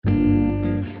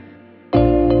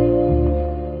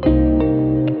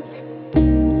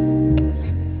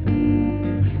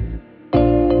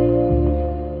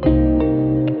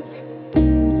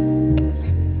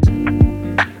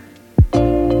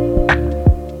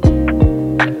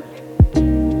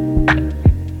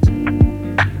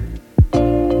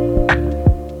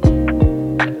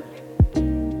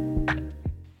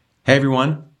Hey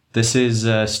everyone, this is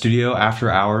Studio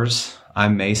After Hours.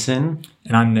 I'm Mason.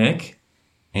 And I'm Nick.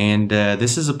 And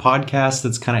this is a podcast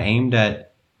that's kind of aimed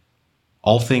at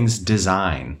all things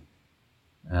design.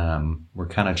 We're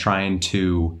kind of trying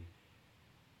to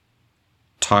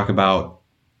talk about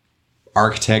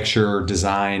architecture,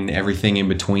 design, everything in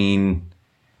between,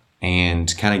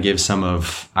 and kind of give some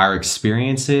of our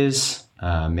experiences,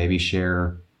 maybe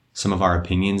share some of our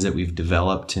opinions that we've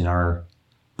developed in our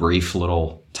brief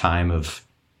little time of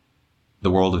the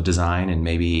world of design, and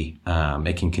maybe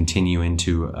it can continue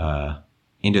into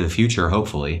the future,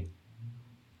 hopefully.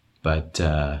 But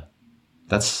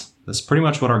that's pretty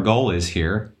much what our goal is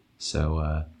here.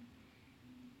 So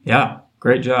yeah,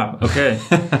 great job. Okay.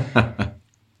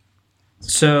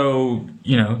 So,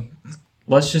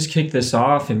 let's just kick this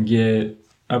off and get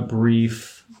a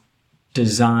brief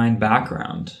design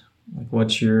background. Like,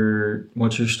 what's your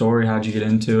story? How'd you get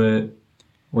into it?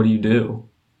 What do you do?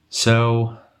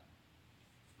 So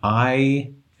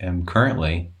I am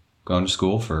currently going to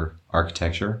school for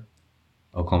architecture,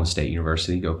 Oklahoma State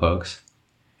University, go Pokes.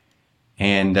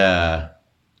 And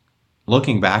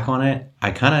looking back on it,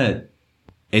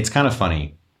 it's kind of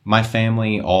funny. My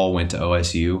family all went to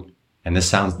OSU, and this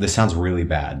sounds really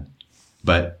bad,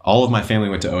 but all of my family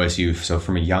went to OSU. So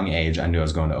from a young age, I knew I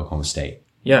was going to Oklahoma State.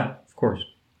 Yeah, of course.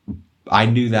 I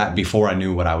knew that before I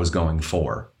knew what I was going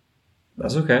for.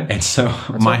 That's okay. And so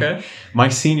my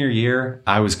senior year,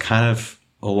 I was kind of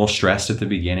a little stressed at the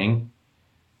beginning,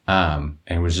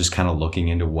 and was just kind of looking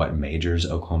into what majors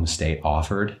Oklahoma State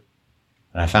offered.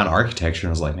 And I found architecture and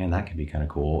I was like, man, that could be kind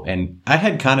of cool. And I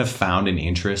had kind of found an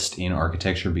interest in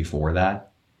architecture before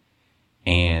that.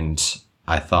 And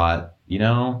I thought,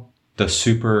 the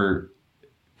super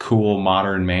cool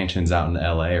modern mansions out in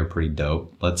LA are pretty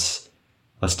dope. Let's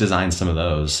design some of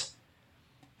those.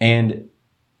 And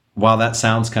while that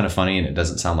sounds kind of funny and it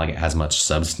doesn't sound like it has much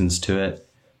substance to it,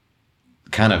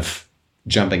 kind of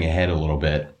jumping ahead a little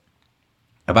bit,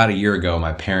 about a year ago,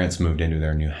 my parents moved into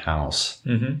their new house.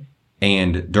 Mm-hmm.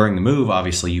 And during the move,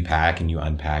 obviously you pack and you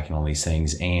unpack and all these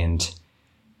things. And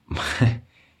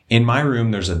in my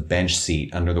room, there's a bench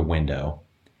seat under the window.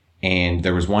 And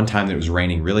there was one time that it was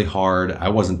raining really hard. I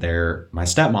wasn't there. My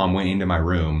stepmom went into my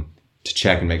room to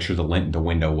check and make sure the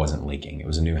window wasn't leaking. It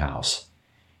was a new house.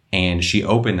 And she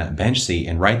opened that bench seat,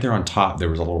 and right there on top, there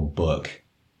was a little book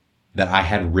that I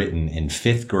had written in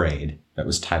 5th grade that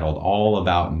was titled All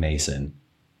About Mason.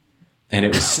 And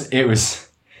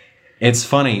it's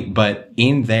funny, but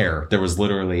in there was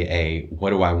literally a,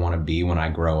 what do I want to be when I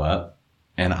grow up?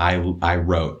 And I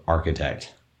wrote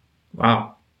architect.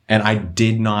 Wow. And I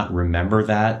did not remember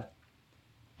that.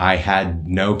 I had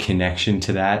no connection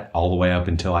to that all the way up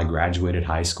until I graduated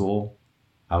high school.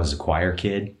 I was a choir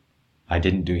kid. I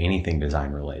didn't do anything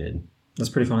design related. That's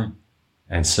pretty funny.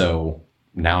 And so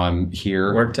now I'm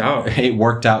here. Worked out. It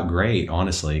worked out great,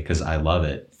 honestly, because I love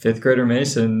it. 5th grader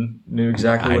Mason knew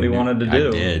exactly what he wanted to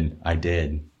do. I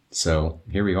did. So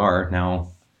here we are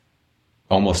now,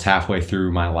 almost halfway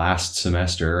through my last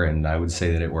semester, and I would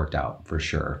say that it worked out for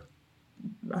sure.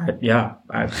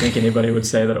 I think anybody would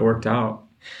say that it worked out.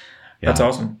 Yeah. That's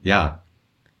awesome. Yeah.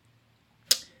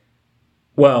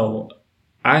 Well,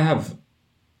 I have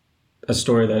a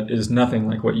story that is nothing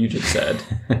like what you just said.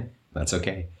 That's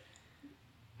okay.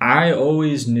 I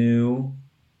always knew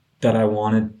that I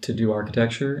wanted to do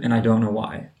architecture, and I don't know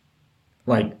why.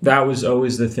 Like, that was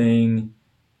always the thing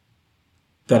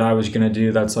that I was going to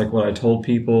do. That's like what I told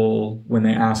people when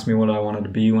they asked me what I wanted to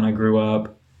be when I grew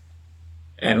up.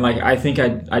 And like, I think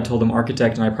I told them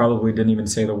architect, and I probably didn't even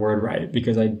say the word right,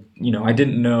 because I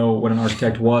didn't know what an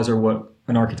architect was or what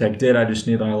an architect did. I just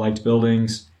knew that I liked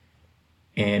buildings.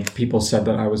 And people said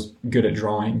that I was good at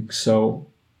drawing. So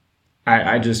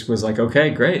I just was like, okay,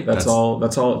 great. That's all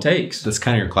it takes. That's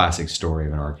kind of your classic story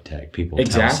of an architect. People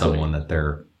tell someone that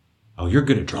you're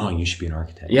good at drawing, you should be an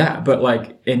architect. Yeah, but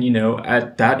like, and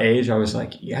at that age, I was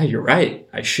like, yeah, you're right.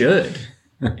 I should.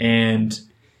 And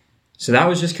so that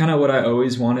was just kind of what I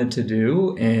always wanted to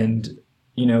do. And,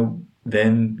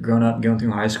 then growing up, going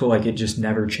through high school, like, it just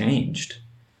never changed.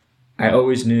 I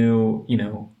always knew,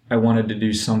 I wanted to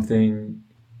do something,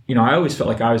 I always felt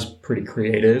like I was pretty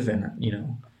creative and,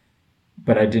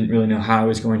 but I didn't really know how I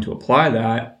was going to apply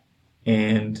that.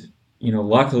 And,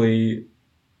 luckily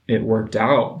it worked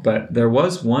out. But there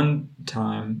was one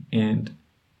time, and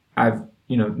I've,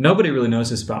 nobody really knows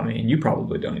this about me, and you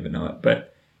probably don't even know it.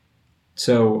 But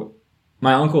so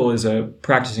my uncle is a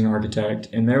practicing architect,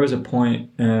 and there was a point,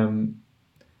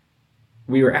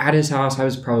 we were at his house. I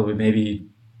was probably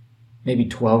maybe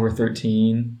 12 or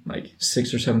 13, like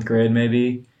 6th or 7th grade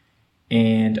maybe.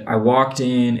 And I walked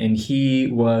in, and he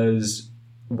was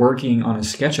working on a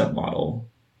SketchUp model.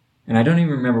 And I don't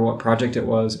even remember what project it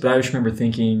was, but I just remember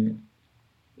thinking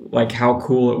like how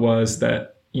cool it was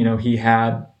that, he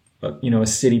had, a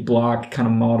city block kind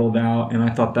of modeled out. And I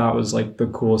thought that was like the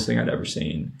coolest thing I'd ever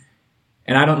seen.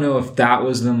 And I don't know if that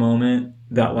was the moment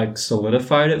that like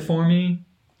solidified it for me,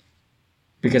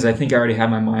 because I think I already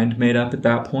had my mind made up at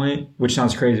that point, which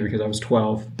sounds crazy because I was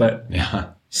 12, but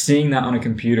seeing that on a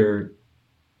computer,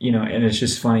 and it's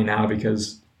just funny now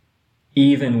because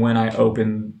even when I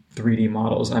open 3D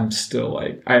models, I'm still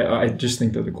like, I just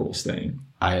think they're the coolest thing.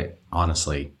 I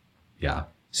honestly, yeah.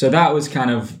 So that was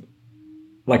kind of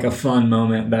like a fun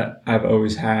moment that I've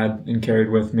always had and carried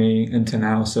with me into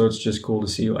now. So it's just cool to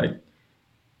see like,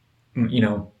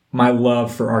 my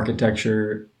love for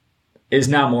architecture is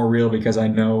now more real because I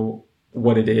know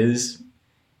what it is.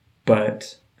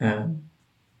 But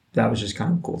that was just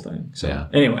kind of a cool thing. So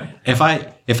anyway, if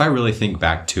I really think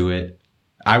back to it,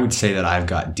 I would say that I've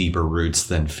got deeper roots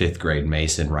than 5th grade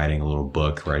Mason writing a little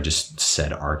book where I just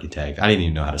said architect. I didn't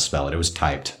even know how to spell it. It was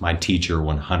typed. My teacher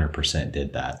 100%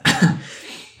 did that.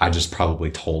 I just probably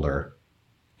told her.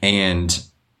 And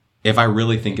if I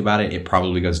really think about it, it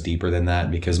probably goes deeper than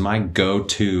that because my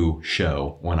go-to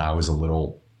show when I was a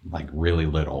little, like really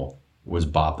little, was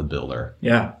Bob the Builder.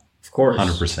 Yeah, of course.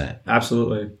 100%.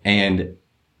 Absolutely. And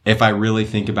if I really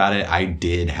think about it, I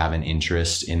did have an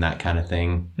interest in that kind of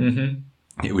thing. Mm-hmm.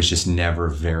 It was just never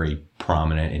very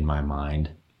prominent in my mind.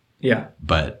 Yeah.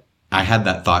 But I had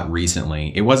that thought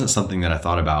recently. It wasn't something that I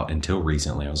thought about until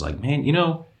recently. I was like, man,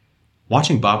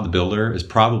 watching Bob the Builder is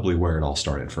probably where it all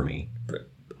started for me.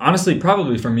 Honestly,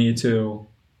 probably for me too,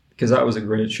 because that was a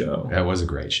great show. That was a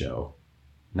great show.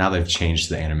 Now they've changed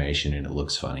the animation and it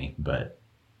looks funny, but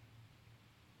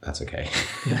that's okay.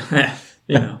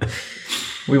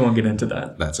 We won't get into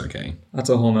that. That's okay. That's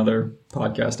a whole nother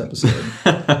podcast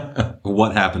episode.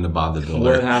 What happened to Bob the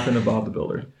Builder? What happened to Bob the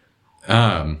Builder?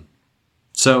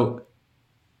 So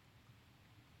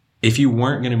if you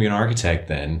weren't going to be an architect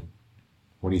then,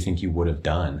 what do you think you would have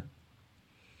done?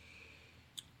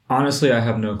 Honestly, I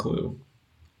have no clue.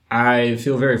 I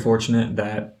feel very fortunate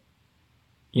that,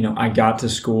 I got to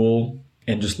school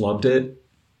and just loved it,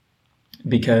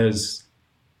 because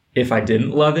if I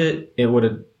didn't love it, it would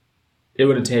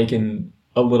have taken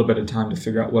a little bit of time to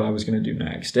figure out what I was going to do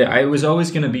next. It was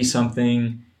always going to be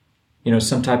something,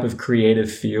 some type of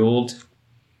creative field,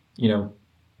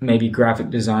 maybe graphic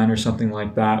design or something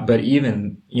like that. But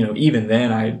even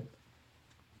then,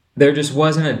 there just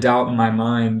wasn't a doubt in my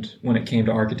mind when it came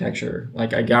to architecture.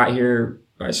 Like I got here,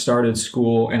 I started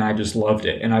school and I just loved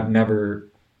it. And I've never,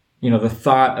 the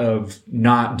thought of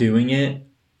not doing it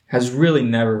has really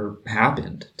never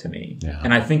happened to me. Yeah.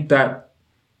 And I think that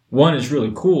one is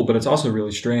really cool, but it's also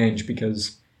really strange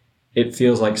because it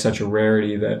feels like such a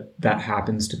rarity that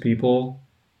happens to people.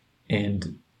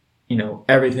 And,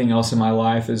 everything else in my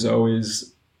life is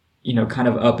always, kind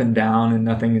of up and down and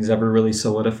nothing is ever really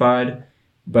solidified.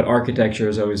 But architecture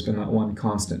has always been that one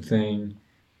constant thing.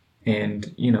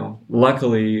 And,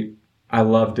 luckily I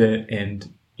loved it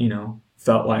and,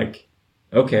 felt like,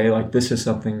 okay, like this is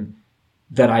something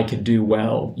that I could do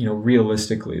well,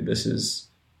 realistically, this is,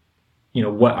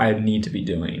 what I need to be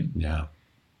doing. Yeah.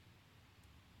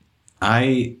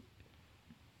 I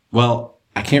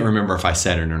can't remember if I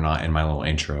said it or not in my little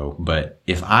intro, but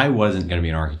if I wasn't going to be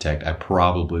an architect, I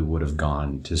probably would have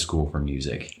gone to school for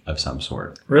music of some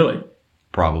sort. Really?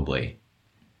 Probably.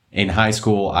 In high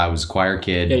school, I was a choir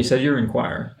kid. Yeah, you said you were in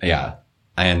choir. Yeah.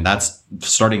 And that's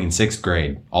starting in 6th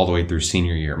grade all the way through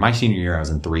senior year. My senior year, I was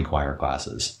in 3 choir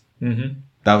classes. Mm-hmm.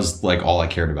 That was like all I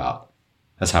cared about.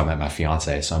 That's how I met my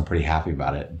fiance, so I'm pretty happy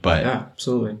about it. But yeah,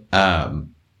 absolutely.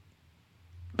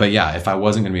 But yeah, if I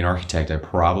wasn't going to be an architect, I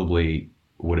probably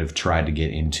would have tried to get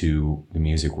into the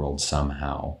music world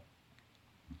somehow.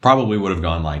 Probably would have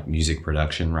gone like music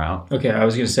production route. Okay, I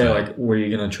was going to say, like, were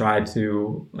you going to try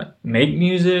to like make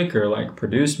music or like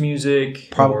produce music?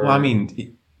 Probably. I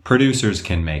mean, producers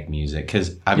can make music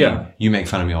because you make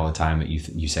fun of me all the time that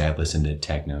you say I listen to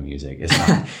techno music. It's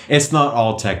not. It's not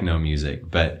all techno music,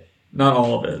 but not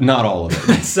all of it. Not all of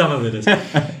it. Some of it is.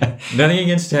 Nothing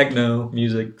against techno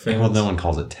music fans. Well, no one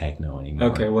calls it techno anymore.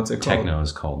 Okay, what's it called? Techno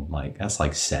is called that's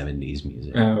like 70s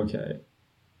music. Oh, okay.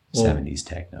 Well, 70s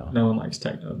techno. No one likes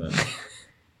techno then.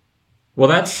 Well,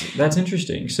 that's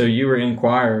interesting. So you were in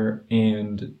choir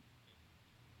and,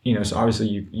 so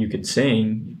obviously you could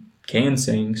sing, can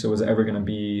sing. So was it ever going to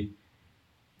be,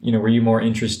 were you more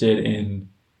interested in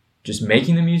just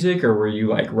making the music or were you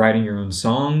like writing your own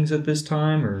songs at this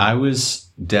time? Or I was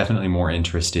definitely more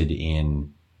interested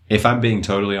in, if I'm being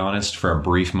totally honest, for a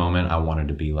brief moment, I wanted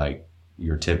to be like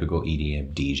your typical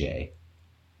EDM DJ.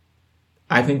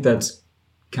 I think that's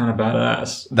kind of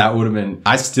badass. That would have been,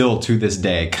 I still to this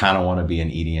day kind of want to be an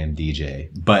EDM DJ,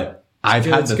 but I've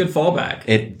had It's a good fallback.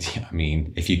 I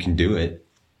mean, if you can do it.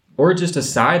 Or just a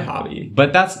side hobby.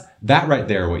 But that right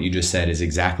there, what you just said, is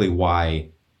exactly why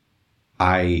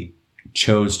I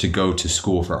chose to go to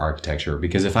school for architecture.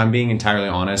 Because if I'm being entirely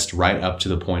honest, right up to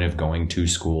the point of going to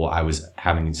school, I was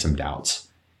having some doubts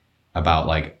about,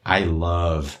 like, I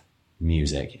love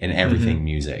music and everything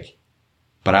music,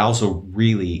 but I also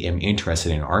really am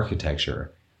interested in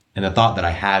architecture. And the thought that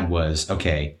I had was,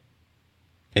 okay,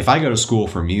 if I go to school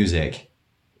for music,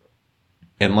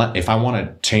 and if I want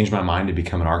to change my mind to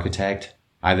become an architect,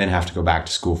 I then have to go back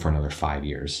to school for another 5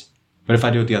 years. But if I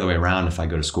do it the other way around, if I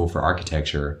go to school for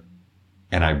architecture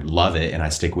and I love it and I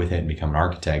stick with it and become an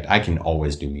architect, I can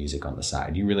always do music on the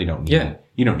side. You really don't need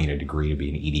you don't need a degree to be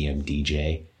an EDM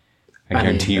DJ. I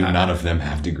guarantee you none of them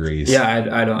have degrees. Yeah,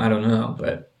 I don't know,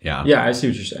 but yeah, I see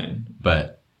what you're saying.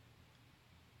 But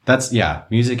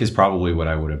music is probably what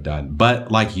I would have done.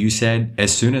 But like you said,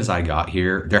 as soon as I got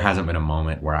here, there hasn't been a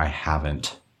moment where I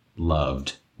haven't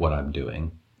loved what I'm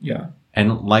doing. Yeah.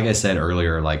 And like I said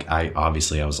earlier, like I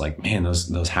was like, man,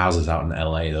 those houses out in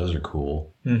LA, those are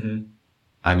cool. Mm-hmm.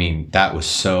 I mean, that was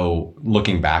so,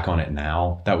 looking back on it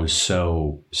now, that was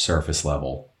so surface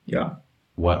level. Yeah.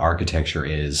 What architecture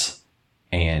is.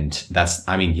 And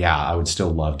I would still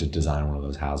love to design one of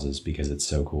those houses because it's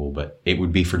so cool, but it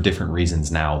would be for different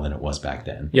reasons now than it was back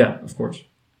then. Yeah, of course.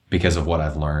 Because of what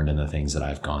I've learned and the things that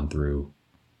I've gone through.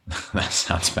 That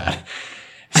sounds bad.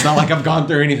 It's not like I've gone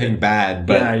through anything bad,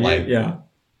 but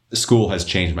school has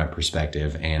changed my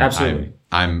perspective, and absolutely.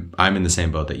 I'm in the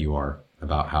same boat that you are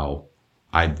about how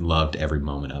I loved every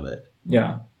moment of it.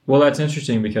 Yeah. Well, that's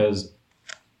interesting because,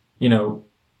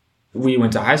 we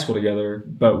went to high school together,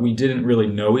 but we didn't really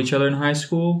know each other in high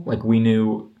school. Like, we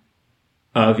knew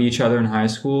of each other in high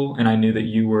school, and I knew that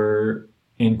you were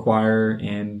in choir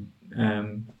and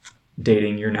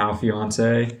dating your now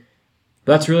fiance.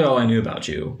 But that's really all I knew about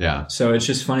you. Yeah. So it's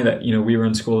just funny that, we were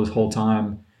in school this whole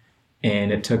time,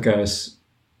 and it took us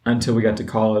until we got to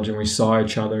college and we saw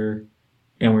each other,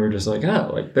 and we were just like,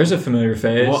 oh, like, there's a familiar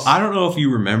face. Well, I don't know if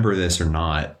you remember this or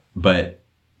not, but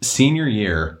senior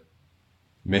year,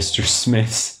 Mr.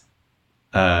 Smith's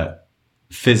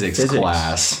physics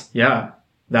class. Yeah.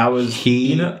 That was...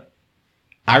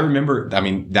 I remember,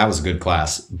 that was a good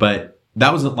class, but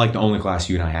that wasn't like the only class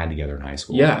you and I had together in high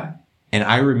school. Yeah. And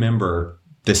I remember,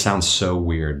 this sounds so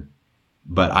weird,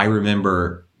 but I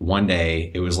remember one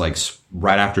day, it was like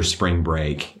right after spring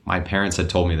break, my parents had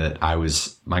told me that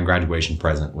my graduation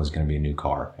present was going to be a new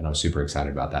car, and I was super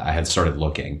excited about that. I had started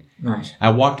looking. Nice. I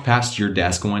walked past your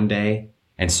desk one day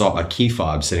and saw a key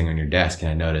fob sitting on your desk, and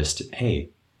I noticed, hey,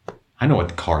 I know what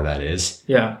the car that is.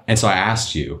 Yeah. And so I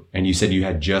asked you, and you said you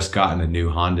had just gotten a new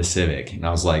Honda Civic, and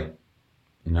I was like,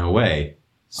 no way.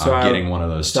 So I'm getting one of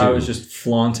those too. So I was just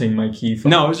flaunting my key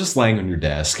fob. No, it was just laying on your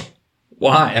desk.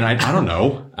 Why? And I don't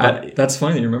know. That's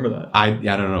funny that you remember that. I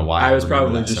don't know why. I was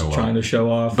probably just trying to show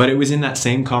off. But it was in that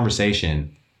same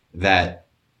conversation that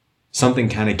something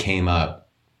kind of came up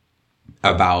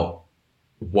about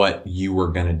what you were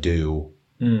going to do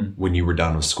when you were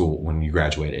done with school, when you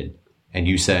graduated. And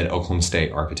you said Oklahoma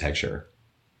State architecture.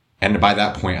 And by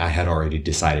that point, I had already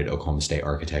decided Oklahoma State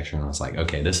architecture. And I was like,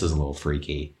 okay, this is a little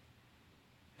freaky.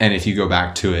 And if you go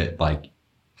back to it, like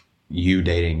you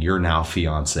dating your now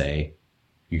fiance,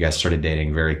 you guys started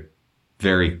dating very,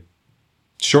 very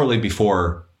shortly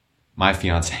before my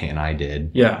fiance and I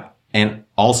did. Yeah. And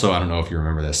also, I don't know if you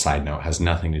remember this, side note, has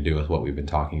nothing to do with what we've been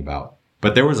talking about.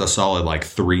 But there was a solid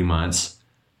 3 months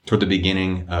toward the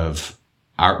beginning of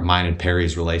mine and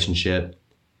Perry's relationship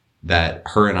that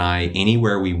her and I,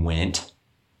 anywhere we went,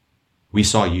 we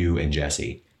saw you and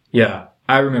Jesse. Yeah,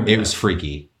 I remember it was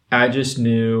freaky. I just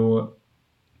knew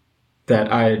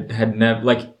that I had never,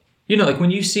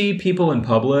 when you see people in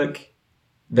public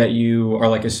that you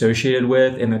are associated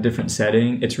with in a different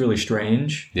setting, it's really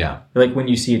strange. Yeah. Like when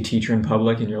you see a teacher in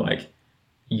public and you're like,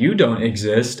 you don't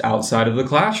exist outside of the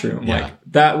classroom. Yeah.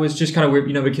 That was just kind of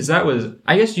weird, because that was,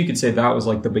 I guess you could say that was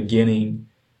the beginning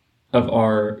of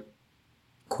our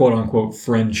quote unquote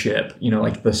friendship,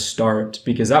 the start,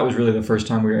 because that was really the first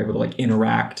time we were able to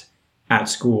interact at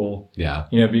school. Yeah.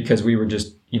 Because we were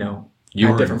just,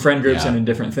 had different friend groups and in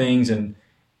different things. And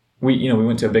we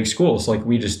went to a big school. So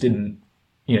we just didn't,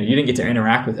 you didn't get to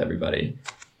interact with everybody.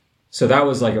 So that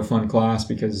was a fun class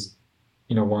because,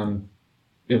 one,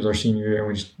 it was our senior year and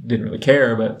we just didn't really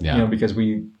care, but, because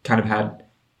we kind of had,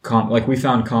 we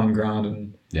found common ground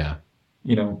and,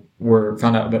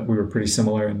 found out that we were pretty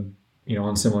similar and,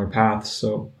 on similar paths.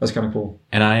 So that's kind of cool.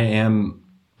 And I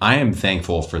am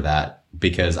thankful for that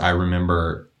because I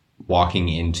remember walking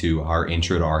into our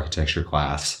intro to architecture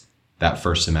class that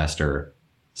first semester,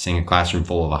 seeing a classroom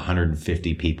full of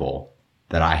 150 people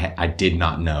that I did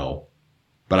not know,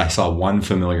 but I saw one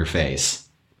familiar face.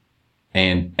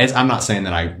 And I'm not saying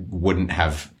that I wouldn't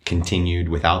have continued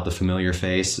without the familiar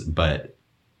face, but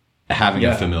having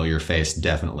a familiar face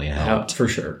definitely helped. For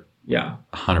sure. Yeah.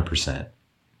 100%.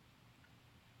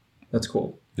 That's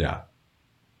cool. Yeah.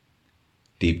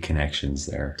 Deep connections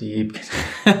there. Deep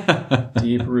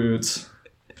roots.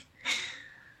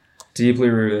 Deeply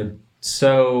rooted.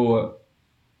 So,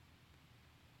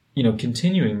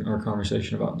 continuing our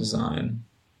conversation about design.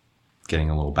 Getting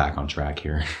a little back on track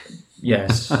here.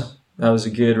 Yes. That was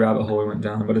a good rabbit hole we went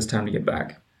down, but it's time to get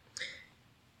back.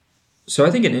 So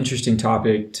I think an interesting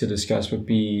topic to discuss would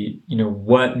be,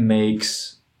 what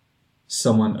makes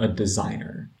someone a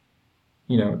designer?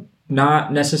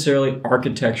 Not necessarily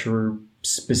architecture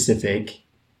specific,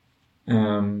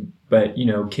 but,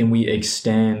 can we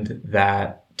extend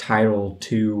that title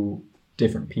to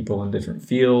different people in different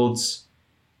fields?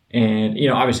 And,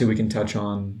 obviously we can touch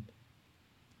on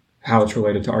how it's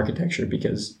related to architecture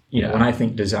because, when I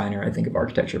think designer, I think of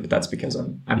architecture, but that's because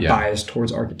I'm biased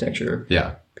towards architecture.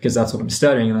 Yeah. Because that's what I'm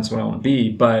studying and that's what I want to be.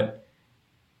 But,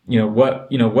 what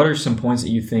are some points that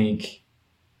you think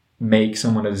make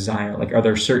someone a designer? Like,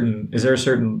 is there a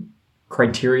certain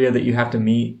criteria that you have to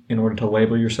meet in order to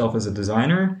label yourself as a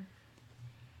designer?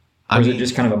 Or is it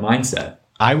just kind of a mindset?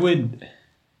 I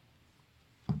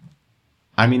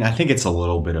think it's a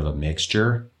little bit of a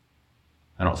mixture.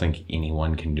 I don't think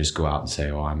anyone can just go out and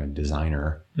say, oh, I'm a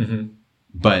designer. Mm-hmm.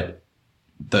 But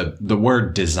the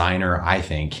word designer, I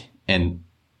think, and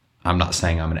I'm not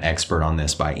saying I'm an expert on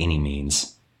this by any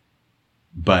means,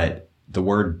 but the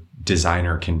word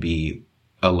designer can be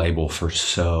a label for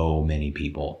so many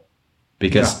people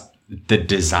because the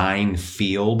design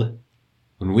field,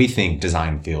 when we think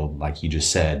design field, like you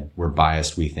just said, we're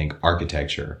biased, we think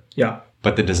architecture. Yeah.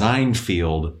 But the design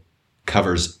field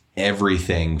covers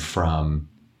everything from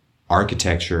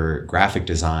architecture, graphic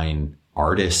design,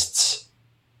 artists,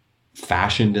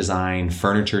 fashion design,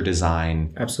 furniture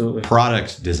design, absolutely,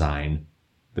 product design,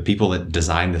 the people that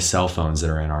design the cell phones that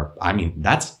are in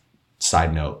that's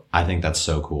side note. I think that's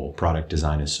so cool. Product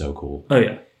design is so cool. Oh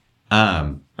yeah.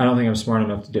 I don't think I'm smart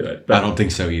enough to do it. But, I don't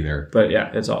think so either. But yeah,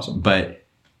 it's awesome. But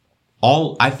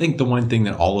I think the one thing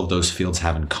that all of those fields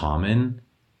have in common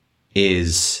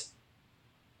is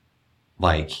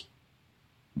like,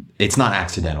 it's not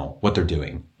accidental what they're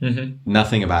doing. Mm-hmm.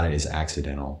 Nothing about it is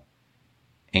accidental.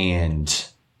 And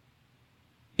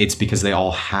it's because they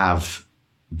all have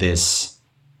this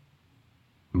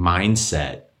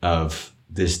mindset of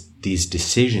these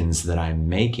decisions that I'm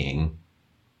making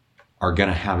are going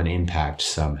to have an impact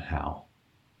somehow.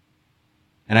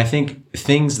 And I think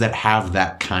things that have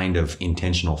that kind of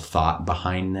intentional thought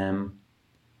behind them,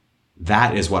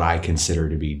 that is what I consider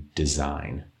to be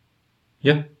design.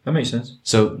 Yeah, that makes sense.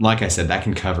 So like I said, that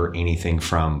can cover anything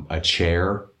from a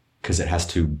chair, because it has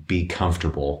to be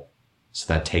comfortable.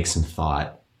 So that takes some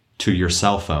thought, to your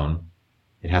cell phone.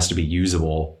 It has to be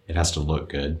usable. It has to look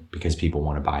good because people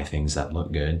want to buy things that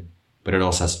look good. But it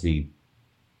also has to be,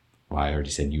 well, I already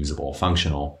said usable,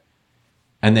 functional.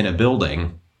 And then a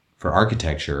building for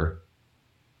architecture,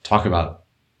 talk about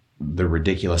the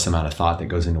ridiculous amount of thought that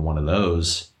goes into one of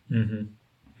those. Mm-hmm.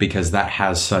 Because that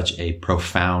has such a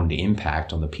profound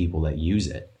impact on the people that use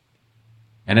it.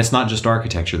 And it's not just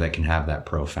architecture that can have that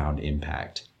profound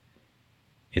impact.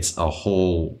 It's a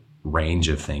whole range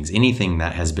of things. Anything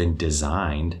that has been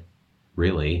designed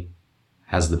really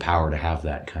has the power to have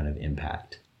that kind of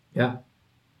impact. Yeah,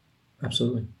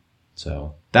 absolutely.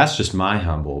 So that's just my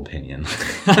humble opinion.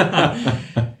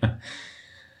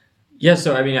 Yeah,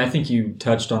 so I think you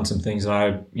touched on some things that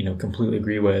I completely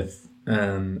agree with.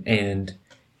 And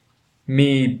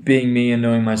me being me and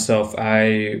knowing myself,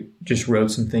 I just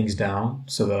wrote some things down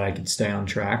so that I could stay on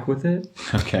track with it.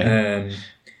 Okay.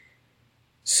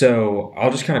 So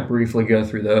I'll just kind of briefly go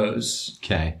through those.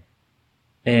 Okay.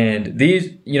 And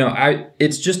these,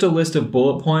 it's just a list of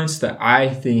bullet points that I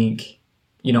think,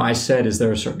 I said, is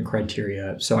there a certain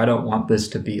criteria? So I don't want this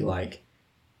to be like,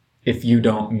 if you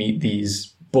don't meet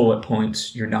these bullet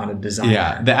points, you're not a designer.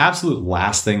 Yeah. The absolute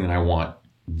last thing that I want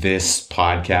this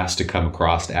podcast to come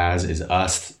across as is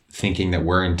us thinking that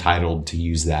we're entitled to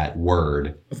use that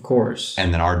word. Of course.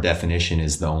 And that our definition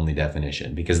is the only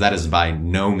definition, because that is by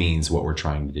no means what we're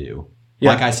trying to do.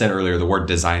 Yeah. Like I said earlier, the word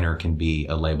designer can be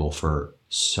a label for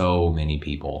so many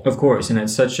people. Of course. And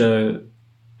it's such a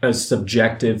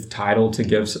subjective title to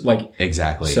give. Like,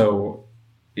 exactly. So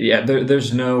yeah,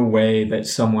 there's no way that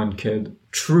someone could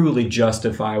truly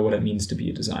justify what it means to be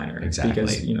a designer. Exactly.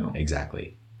 Because, you know,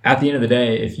 exactly. at the end of the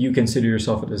day, if you consider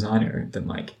yourself a designer, then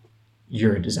like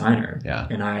you're a designer. Yeah.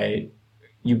 And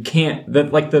you can't,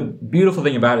 the beautiful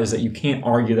thing about it is that you can't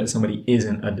argue that somebody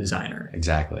isn't a designer.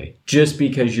 Exactly. Just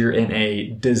because you're in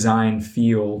a design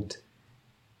field,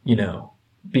 you know,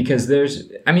 because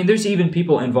there's even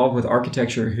people involved with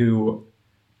architecture who,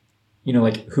 you know,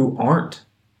 like who aren't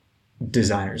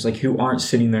designers, like who aren't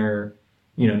sitting there,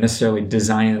 you know, necessarily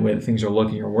designing the way that things are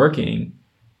looking or working,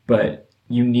 but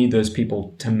you need those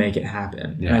people to make it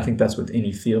happen. Yeah. And I think that's with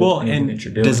any field. Well, and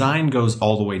design goes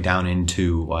all the way down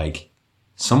into like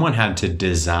someone had to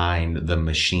design the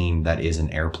machine that is an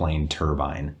airplane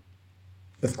turbine.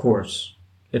 Of course.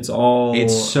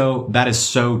 That is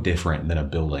so different than a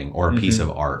building or a piece of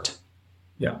art.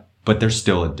 Yeah. But there's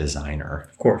still a designer.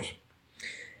 Of course.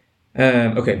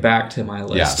 Okay, back to my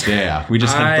list. Yeah. We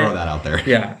just had to throw that out there.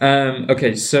 Yeah.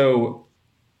 Okay, so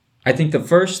I think the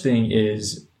first thing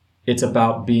is it's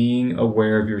about being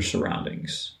aware of your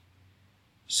surroundings.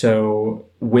 So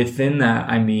within that,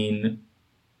 I mean,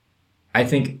 I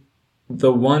think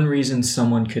the one reason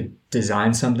someone could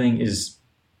design something is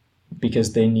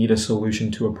because they need a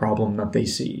solution to a problem that they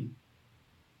see.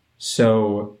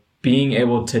 So being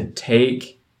able to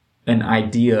take an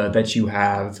idea that you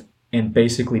have and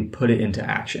basically put it into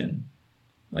action,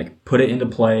 like put it into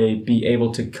play, be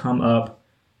able to come up,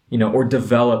 you know, or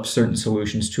develop certain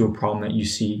solutions to a problem that you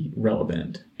see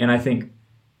relevant. And I think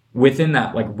within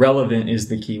that, like relevant is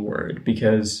the key word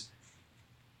because,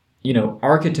 you know,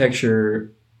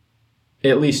 architecture,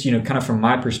 at least, you know, kind of from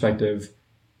my perspective,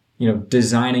 you know,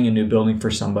 designing a new building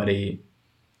for somebody,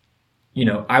 you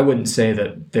know, I wouldn't say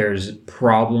that there's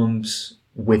problems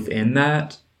within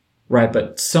that, right?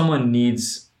 But someone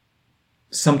needs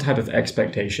some type of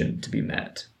expectation to be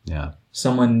met. Yeah.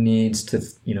 Someone needs to,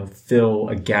 you know, fill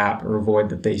a gap or a void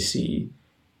that they see.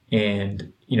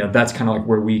 And, you know, that's kind of like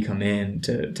where we come in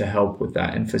to help with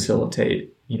that and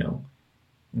facilitate, you know,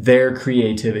 their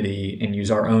creativity and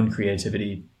use our own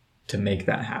creativity to make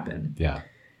that happen. Yeah.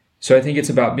 So I think it's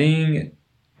about being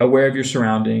aware of your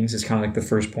surroundings is kind of like the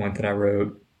first point that I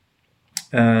wrote.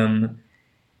 And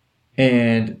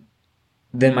then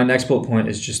my next bullet point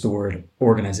is just the word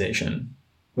organization,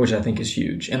 which I think is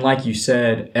huge. And like you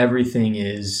said, everything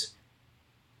is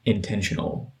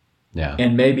intentional. Yeah.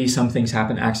 And maybe some things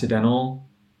happen accidental.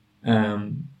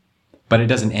 But it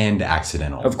doesn't end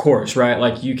accidental. Of course, right?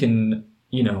 Like you can,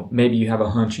 you know, maybe you have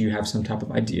a hunch, you have some type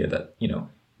of idea that, you know,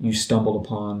 you stumbled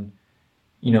upon,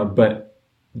 you know, but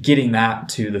getting that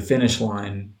to the finish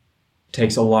line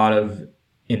takes a lot of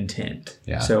intent.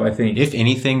 Yeah. So I think if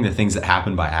anything, the things that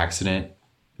happen by accident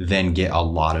then get a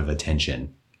lot of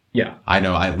attention. Yeah. I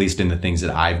know, at least in the things that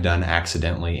I've done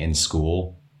accidentally in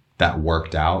school that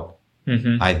worked out,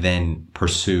 I then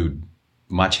pursued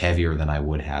much heavier than I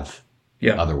would have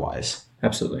otherwise.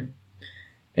 Absolutely.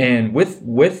 And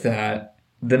with that,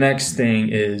 the next thing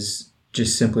is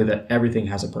just simply that everything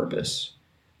has a purpose.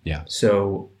 Yeah.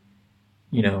 So,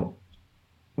 you know,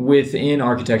 within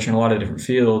architecture in a lot of different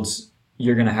fields,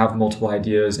 you're going to have multiple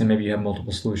ideas and maybe you have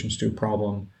multiple solutions to a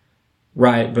problem,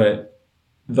 right? But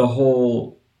the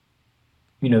whole,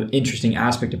 you know, interesting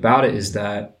aspect about it is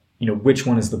that, you know, which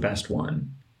one is the best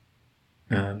one?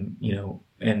 You know,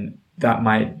 and that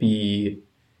might be,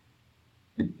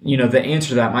 you know, the answer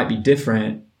to that might be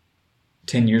different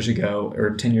 10 years ago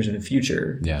or 10 years in the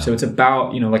future. Yeah. So it's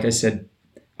about, you know, like I said,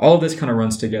 all of this kind of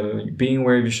runs together. Being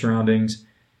aware of your surroundings,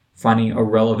 finding a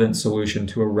relevant solution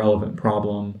to a relevant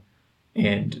problem.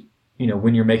 And, you know,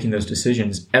 when you're making those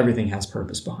decisions, everything has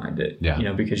purpose behind it, you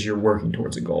know, because you're working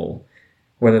towards a goal,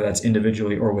 whether that's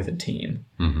individually or with a team.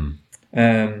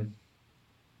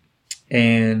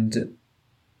 And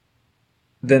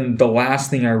then the last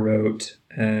thing I wrote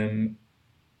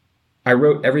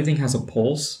everything has a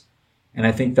pulse. And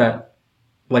I think that,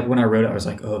 like, when I wrote it, I was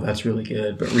like, oh, that's really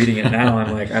good. But reading it now,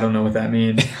 I'm like, I don't know what that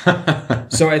means.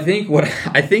 So I think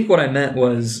what I meant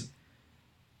was,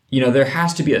 you know, there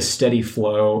has to be a steady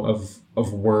flow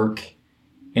of work.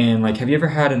 And, like, have you ever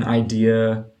had an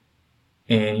idea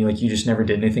and you just never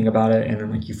did anything about it, and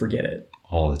then, like, you forget it?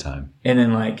 All the time. And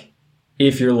then, like,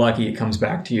 if you're lucky, it comes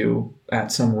back to you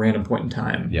at some random point in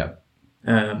time. Yeah.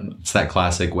 It's that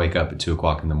classic wake up at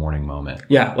 2:00 in the morning moment.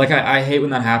 Yeah. Like, I hate when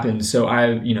that happens. So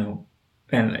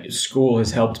and school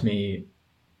has helped me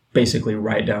basically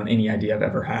write down any idea I've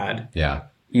ever had. Yeah.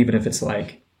 Even if it's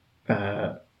like,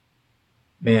 man,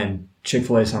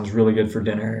 Chick-fil-A sounds really good for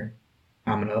dinner.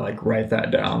 I'm going to, like, write that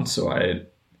down so I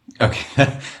Okay.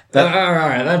 All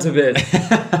right, that's a bit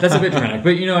dramatic,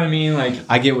 but you know what I mean. Like,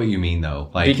 I get what you mean,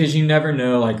 though. Like, because you never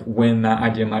know, like, when that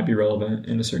idea might be relevant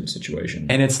in a certain situation.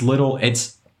 And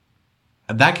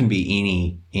that can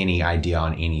be any idea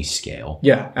on any scale.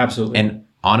 Yeah, absolutely. And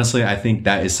honestly, I think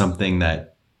that is something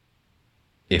that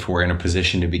if we're in a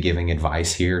position to be giving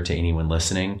advice here to anyone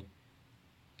listening,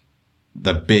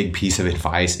 the big piece of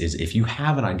advice is if you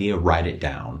have an idea, write it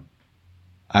down.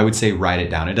 I would say write it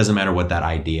down. It doesn't matter what that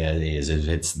idea is, if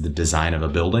it's the design of a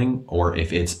building or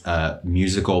if it's a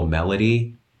musical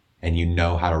melody and you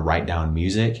know how to write down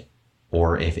music,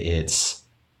 or if it's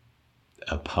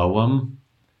a poem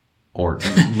or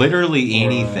literally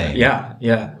anything.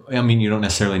 Yeah. I mean, you don't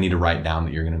necessarily need to write down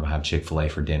that you're going to go have Chick-fil-A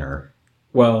for dinner.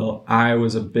 Well, I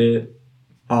was a bit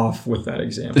off with that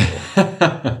example.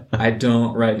 I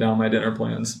don't write down my dinner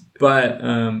plans, but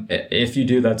if you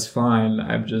do, that's fine.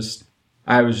 I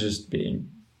was just being.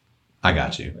 I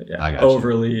got you.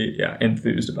 Overly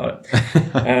enthused about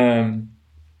it.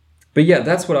 But yeah,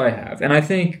 that's what I have, and I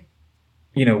think,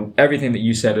 you know, everything that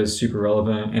you said is super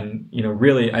relevant, and you know,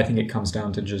 really, I think it comes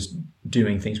down to just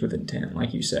doing things with intent,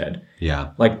 like you said.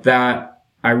 Yeah. Like that,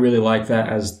 I really like that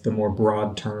as the more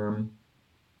broad term.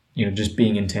 You know, just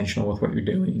being intentional with what you're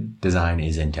doing. Design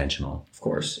is intentional. Of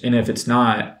course. And if it's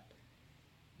not,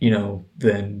 you know,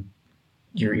 then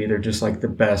you're either just like the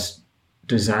best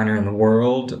designer in the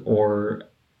world, or,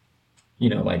 you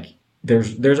know, like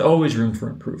there's always room for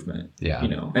improvement. Yeah. You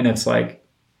know, and it's like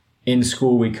in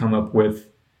school we come up with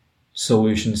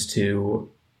solutions to,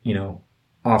 you know,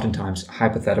 oftentimes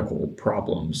hypothetical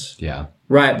problems. Yeah.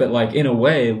 Right. But like in a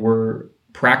way we're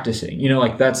practicing, you know,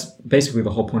 like that's basically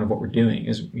the whole point of what we're doing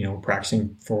is, you know,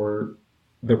 practicing for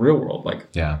the real world. Like,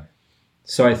 yeah.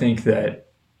 So I think that,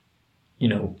 you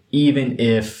know, even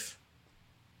if,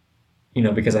 you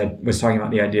know, because I was talking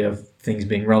about the idea of things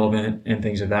being relevant and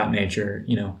things of that nature,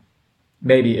 you know,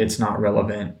 maybe it's not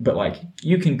relevant, but like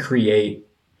you can create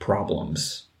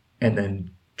problems and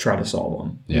then try to solve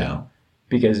them. Yeah. You know?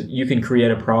 Because you can create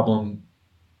a problem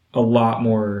a lot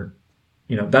more.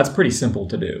 You know, that's pretty simple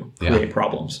to do, create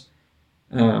problems.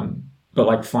 But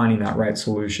like finding that right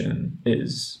solution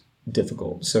is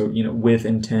difficult. So, you know, with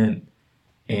intent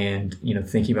and, you know,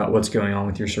 thinking about what's going on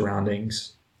with your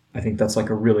surroundings, I think that's like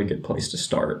a really good place to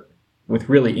start with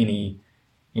really any,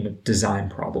 you know, design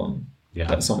problem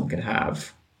that someone could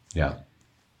have. Yeah.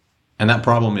 And that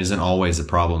problem isn't always a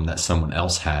problem that someone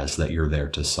else has that you're there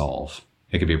to solve.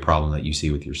 It could be a problem that you see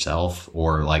with yourself,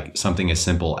 or like something as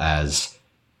simple as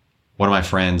one of my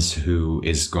friends who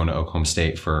is going to Oklahoma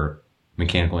State for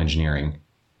mechanical engineering.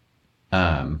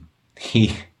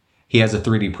 He has a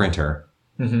 3D printer,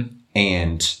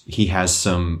 and he has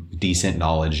some decent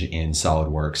knowledge in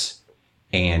SolidWorks.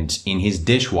 And in his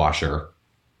dishwasher,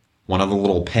 one of the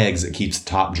little pegs that keeps the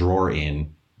top drawer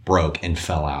in broke and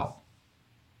fell out.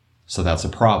 So that's a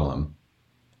problem.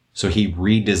 So he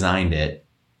redesigned it,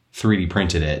 3D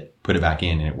printed it, put it back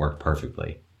in, and it worked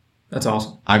perfectly. That's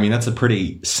awesome. I mean, that's a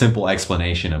pretty simple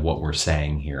explanation of what we're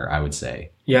saying here, I would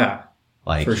say. Yeah,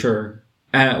 like for sure.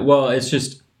 Well, it's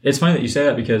funny that you say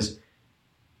that because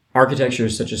architecture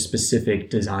is such a specific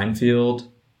design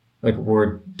field. Like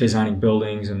we're designing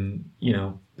buildings and, you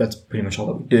know, that's pretty much all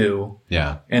that we do.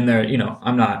 Yeah. And there, you know,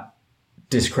 I'm not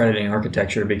discrediting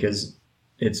architecture because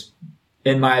it's,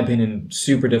 in my opinion,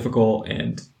 super difficult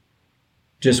and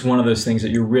just one of those things that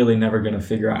you're really never going to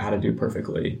figure out how to do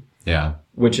perfectly. Yeah.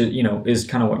 Which is, you know, is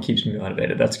kind of what keeps me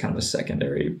motivated. That's kind of a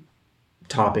secondary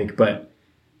topic. But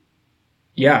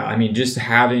yeah, I mean, just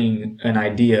having an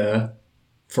idea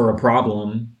for a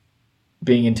problem,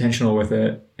 being intentional with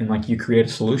it, and like you create a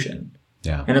solution.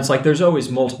 Yeah. And it's like there's always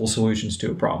multiple solutions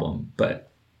to a problem,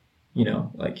 but you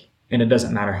know, like, and it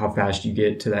doesn't matter how fast you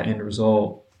get to that end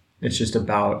result. It's just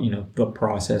about, you know, the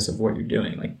process of what you're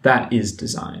doing. Like that is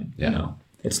design. Yeah. You know,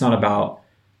 it's not about,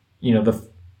 you know, the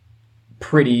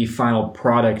pretty final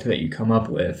product that you come up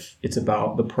with. It's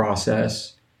about the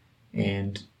process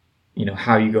and, you know,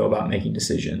 how you go about making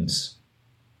decisions.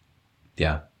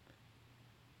 Yeah.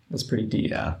 That's pretty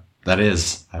deep. Yeah, that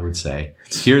is, I would say.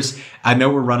 I know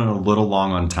we're running a little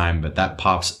long on time, but that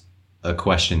pops a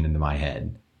question into my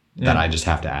head that I just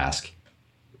have to ask.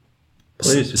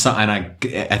 Please. So, and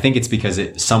I think it's because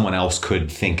someone else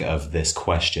could think of this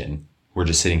question. We're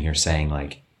just sitting here saying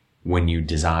like, when you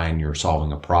design, you're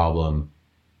solving a problem.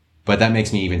 But that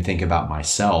makes me even think about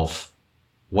myself.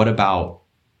 What about,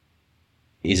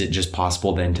 is it just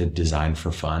possible then to design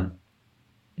for fun?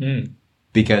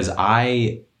 Because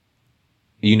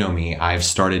you know me, I've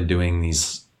started doing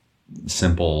these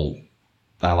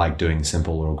I like doing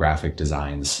simple little graphic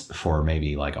designs for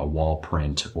maybe like a wall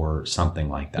print or something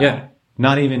like that. Yeah.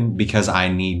 Not even because I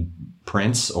need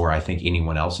prints or I think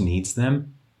anyone else needs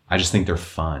them. I just think they're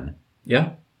fun.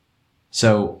 Yeah.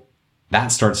 So that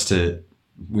starts to,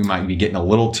 we might be getting a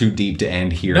little too deep to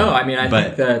end here. No, I mean, I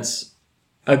think that's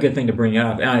a good thing to bring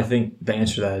up. And I think the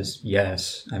answer to that is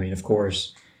yes. I mean, of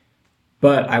course.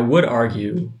 But I would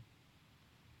argue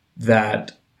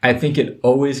that I think it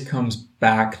always comes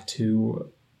back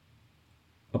to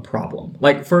a problem.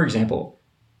 Like, for example,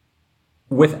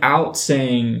 without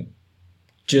saying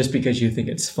just because you think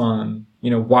it's fun,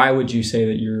 why would you say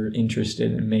that you're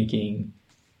interested in making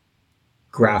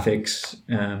graphics,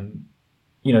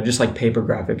 just like paper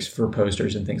graphics for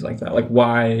posters and things like that? Like,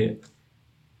 why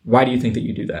do you think that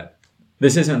you do that?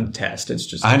 This isn't a test. It's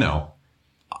just... I know.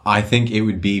 I think it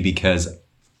would be because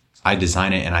I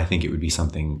design it and I think it would be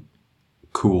something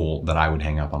cool that I would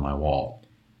hang up on my wall.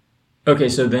 Okay,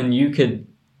 so then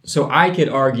I could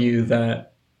argue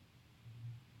that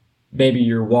maybe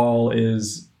your wall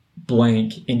is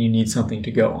blank and you need something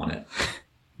to go on it.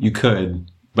 You could,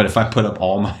 but if I put up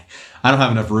I don't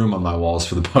have enough room on my walls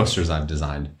for the posters I've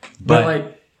designed.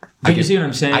 But you see what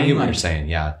I'm saying? I get what you're saying,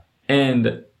 yeah.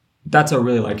 And that's a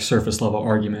really surface level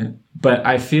argument. But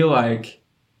I feel like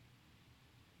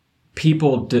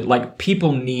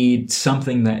people need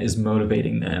something that is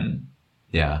motivating them.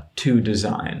 Yeah. To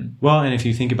design. Well, and if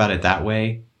you think about it that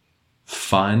way,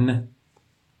 fun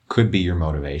could be your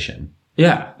motivation.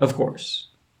 Yeah, of course.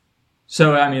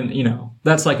 So, I mean,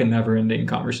 that's like a never ending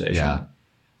conversation. Yeah.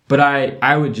 But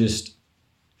I would just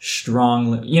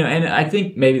strongly, and I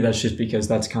think maybe that's just because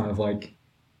that's kind of like,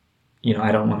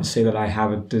 I don't want to say that I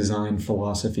have a design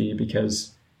philosophy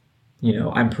because,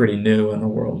 I'm pretty new in the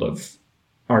world of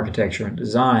architecture and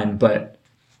design. But,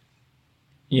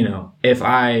 if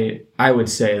I would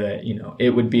say that,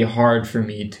 it would be hard for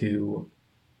me to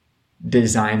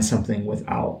design something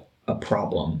without a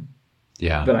problem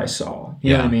that I saw.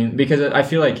 You know what I mean? Because I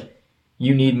feel like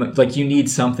you need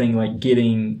something like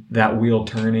getting that wheel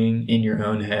turning in your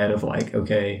own head of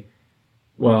okay,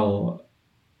 well,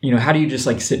 how do you just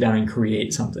sit down and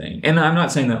create something? And I'm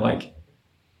not saying that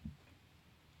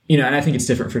and I think it's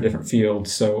different for different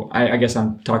fields. So I guess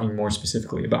I'm talking more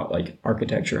specifically about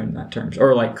architecture in that terms,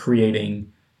 or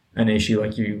creating an issue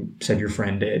like you said your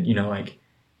friend did,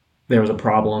 there was a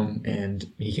problem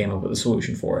and he came up with a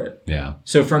solution for it. Yeah.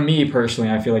 So for me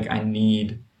personally, I feel like I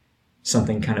need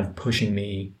something kind of pushing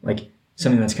me,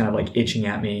 something that's kind of itching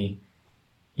at me,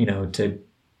 to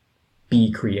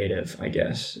be creative, I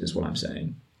guess, is what I'm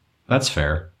saying. That's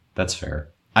fair. That's a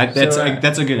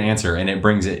good answer, and it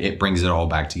brings it all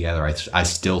back together. I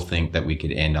still think that we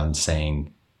could end on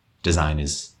saying design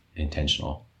is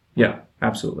intentional. Yeah,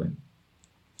 absolutely.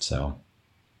 So,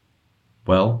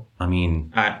 well, I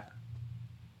mean,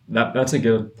 that's a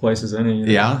good place as any.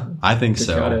 Yeah, I think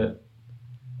so. Got it.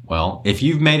 Well, if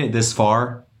you've made it this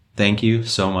far, thank you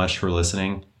so much for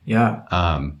listening. Yeah.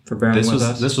 For bearing with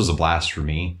us. This was a blast for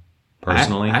me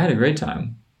personally. I had a great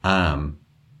time.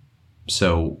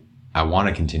 So I want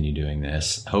to continue doing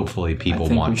this. Hopefully people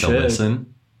want to should.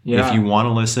 listen. Yeah. If you want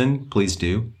to listen, please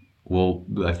do.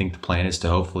 I think the plan is to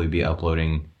hopefully be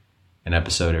uploading an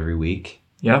episode every week.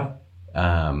 Yeah.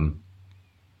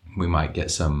 We might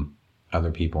get some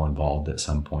other people involved at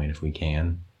some point if we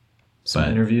can. Some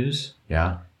interviews.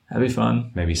 Yeah. That'd be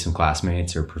fun. Maybe some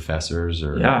classmates or professors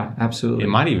or... Yeah, absolutely. It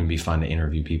might even be fun to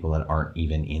interview people that aren't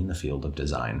even in the field of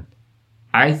design.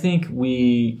 I think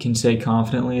we can say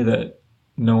confidently that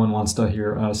no one wants to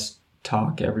hear us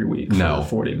talk every week for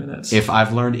 40 minutes. If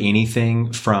I've learned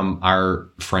anything from our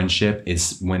friendship,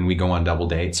 it's when we go on double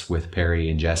dates with Perry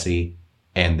and Jesse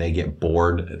and they get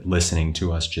bored listening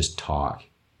to us just talk.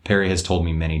 Perry has told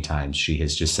me many times, she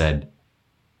has just said...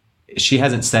 She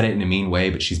hasn't said it in a mean way,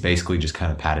 but she's basically just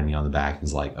kind of patted me on the back and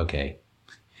is like, okay,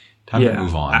 time to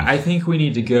move on. I think we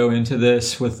need to go into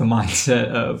this with the mindset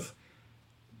of,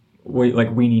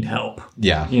 we need help.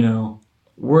 Yeah.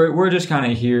 We're just kind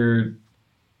of here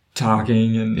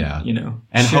talking and,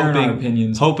 and sharing our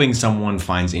opinions. Hoping someone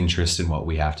finds interest in what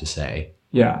we have to say.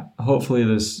 Yeah. Hopefully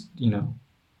this,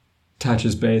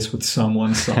 touches base with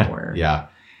someone somewhere. Yeah.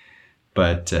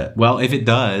 But, if it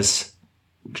does...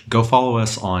 Go follow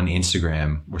us on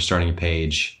Instagram. We're starting a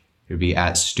page. It would be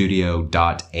at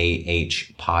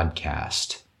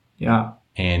studio.ahpodcast. Yeah.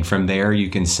 And from there, you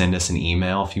can send us an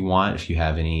email if you want. If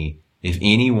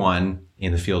anyone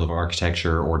in the field of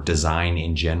architecture or design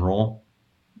in general,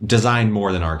 design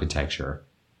more than architecture,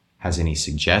 has any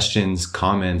suggestions,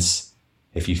 comments,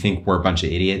 if you think we're a bunch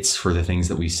of idiots for the things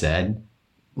that we said,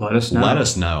 let us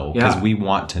know. Because we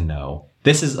want to know.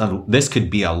 This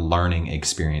could be a learning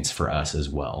experience for us as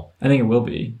well. I think it will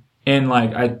be. And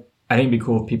I I think it'd be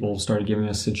cool if people started giving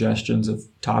us suggestions of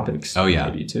topics. Oh, yeah.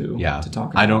 Maybe too. Yeah. To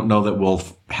talk about. I don't know that we'll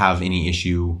have any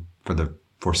issue for the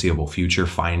foreseeable future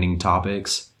finding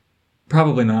topics.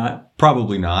 Probably not.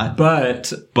 Probably not.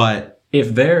 But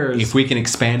if we can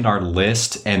expand our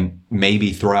list and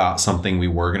maybe throw out something we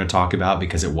were going to talk about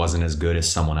because it wasn't as good as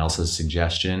someone else's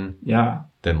suggestion, yeah,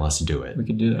 then let's do it. we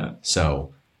could do that.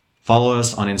 So follow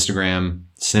us on Instagram.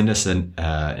 Send us an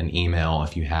email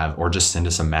if you have, or just send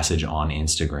us a message on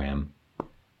Instagram,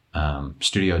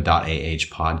 studio.ah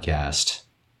podcast.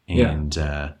 And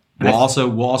we'll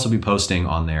also be posting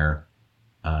on there.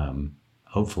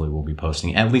 Hopefully we'll be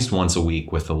posting at least once a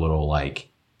week with a little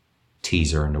like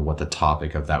teaser into what the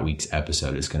topic of that week's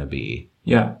episode is going to be.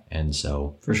 Yeah. And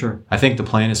so for sure. I think the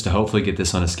plan is to hopefully get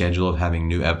this on a schedule of having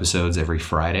new episodes every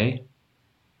Friday.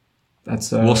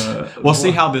 That's we'll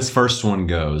see how this first one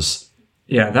goes.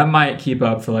 Yeah, that might keep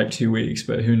up for like 2 weeks,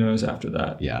 but who knows after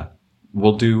that. Yeah.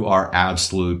 We'll do our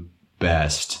absolute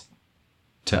best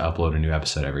to upload a new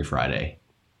episode every Friday.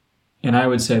 And I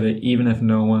would say that even if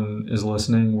no one is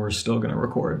listening, we're still going to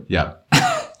record. Yep.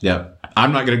 Yep.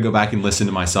 I'm not going to go back and listen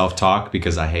to myself talk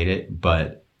because I hate it,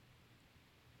 but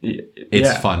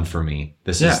it's fun for me.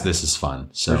 This is fun.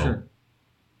 So, for sure.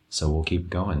 So we'll keep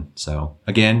going. So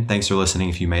again, thanks for listening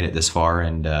if you made it this far,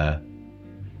 and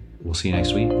we'll see you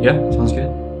next week. Yeah, sounds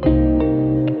good.